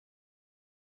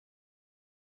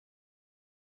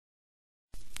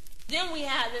Then we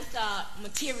have this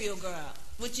material girl,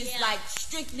 which is like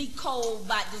strictly cold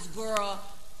about this girl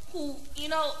who, you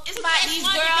know, it's about these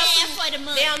girls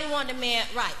who, they only want the man,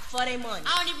 right, for their money.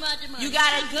 Only want the money. You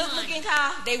got a good looking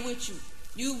car, they with you.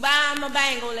 You buy them a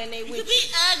bangle and they with you. You could be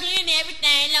ugly and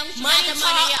everything, long as you money got the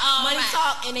talk, money, you're all money right.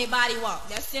 talk and they body walk.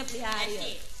 That's simply how it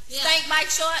is. Yeah. Stank bike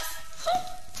shorts,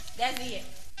 that's it.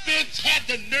 Bitch had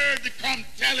the nerve to come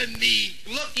telling me,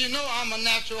 look, you know I'm a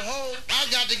natural hoe.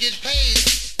 I got to get paid.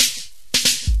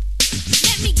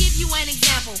 Let me give you an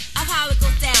example of how it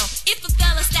goes down. If a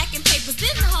fella stacking papers,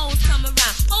 then the hoes come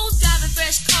around. Hoes driving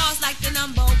fresh cars like the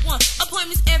 #1.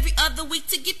 Appointments every other week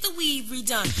to get the weave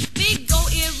redone. Big gold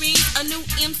earrings, a new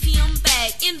MCM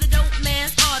bag. In the dope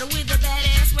man's order with a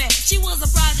badass rap. She was a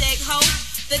project hoe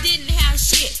that didn't have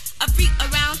shit. A freak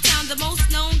around town, the most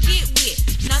known get with.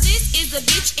 Now this is a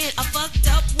bitch in a fucked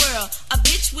up world. A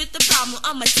bitch with the problem,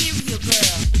 a material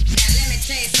girl. Now let me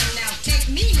tell you something now. Take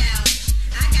me now.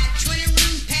 I got 20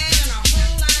 room pad and a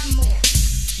whole lot more.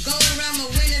 Gold around my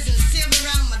windows and silver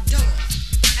around my door.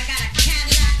 I got a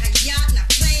Cadillac, a yacht, and a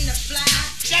plane to fly.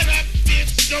 shut up,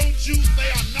 bitch, don't you say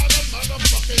another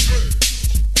motherfucking word.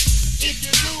 If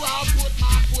you do, I'll put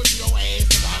my foot in your ass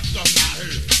and I'll come my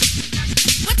heard.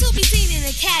 What to be seen in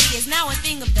a caddy is now a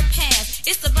thing of the past.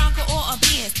 It's the Bronco or a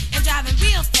Benz and driving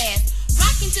real fast.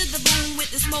 Rocking to the boom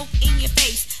with the smoke in your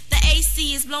face. The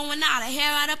AC is blowing out, a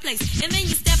hair out of place. And then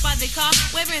you step out the car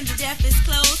wearing the deafest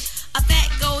clothes. A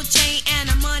fat gold chain and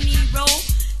a money roll.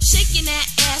 Shaking that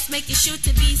ass, making sure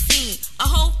to be seen. A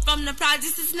hoe from the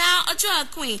projects is now a drug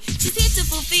queen. She's here to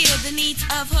fulfill the needs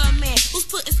of her man, who's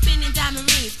putting spinning diamond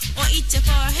rings on each of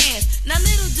her hands. Now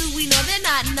little do we know they're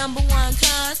not #1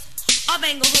 cuz our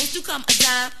bangle hoes do come a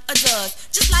dime a dozen.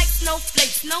 Just like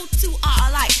snowflakes, no two are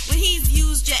alike. When he's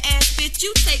used your ass, bitch,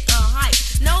 you take a hike.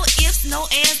 No ifs, no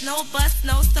ands, no buts,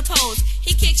 no suppose.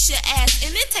 He kicks your ass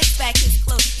and then takes back his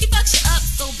clothes. He fucks you up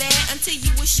so bad until you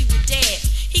wish you were dead.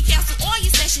 He canceled all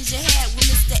your sessions you had with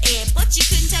Mr. Ed, but you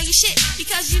couldn't tell your shit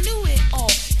because you knew it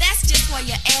all. That's just why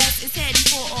your ass is heading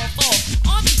for a fall.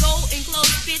 All the gold and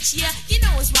clothes, bitch, yeah, you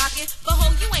know it's rocking. But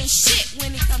ho, you ain't shit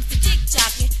when it comes to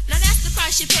dick-jocking. Now that's the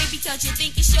price you pay because you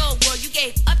think it's your world. You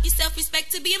gave up your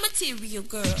self-respect to be a material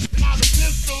girl. Now the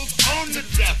pistols on the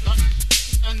dresser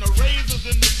and the razors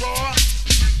in the drawer.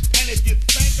 And if you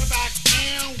think about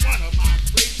any one of them, I'll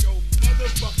break your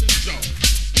motherfucking jaw.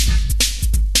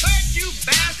 But you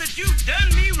bastard, you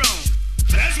done me wrong.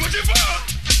 That's what you're for.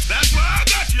 That's why I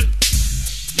got you.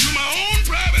 You my own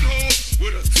private hole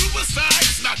with a super-side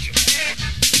snatcher.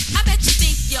 I bet you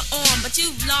think you're on, but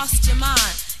you've lost your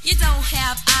mind. You don't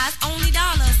have eyes, only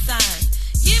dollar signs.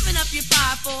 Giving up your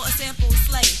pride for a simple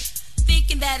slave.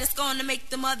 Thinking that it's gonna make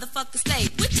the motherfucker stay.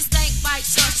 With your stank bite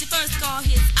shorts, you first call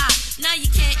his eye. Now you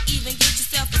can't even get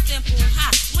yourself a simple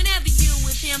high. Whenever you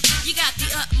with him, you got the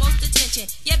utmost attention.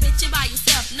 Yeah, bitch, you're by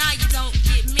yourself, now you don't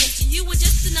get mentioned. You were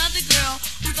just another girl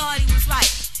who thought he was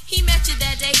right. He met you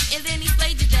that day, and then he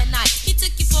played you that night. He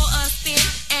took you for a spin,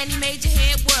 and he made your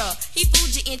head whirl. He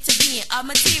fooled you into being a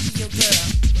material girl.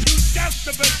 You just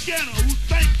a beginner who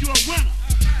think you're a winner.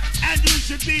 And you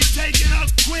should be taking a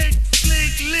quick,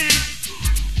 slick lick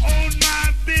on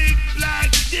my big black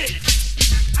dick.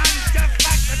 I'm just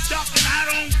like a duck and I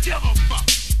don't give a fuck.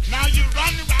 Now you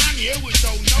run around here with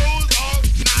your nose all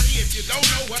snotty if you don't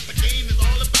know what the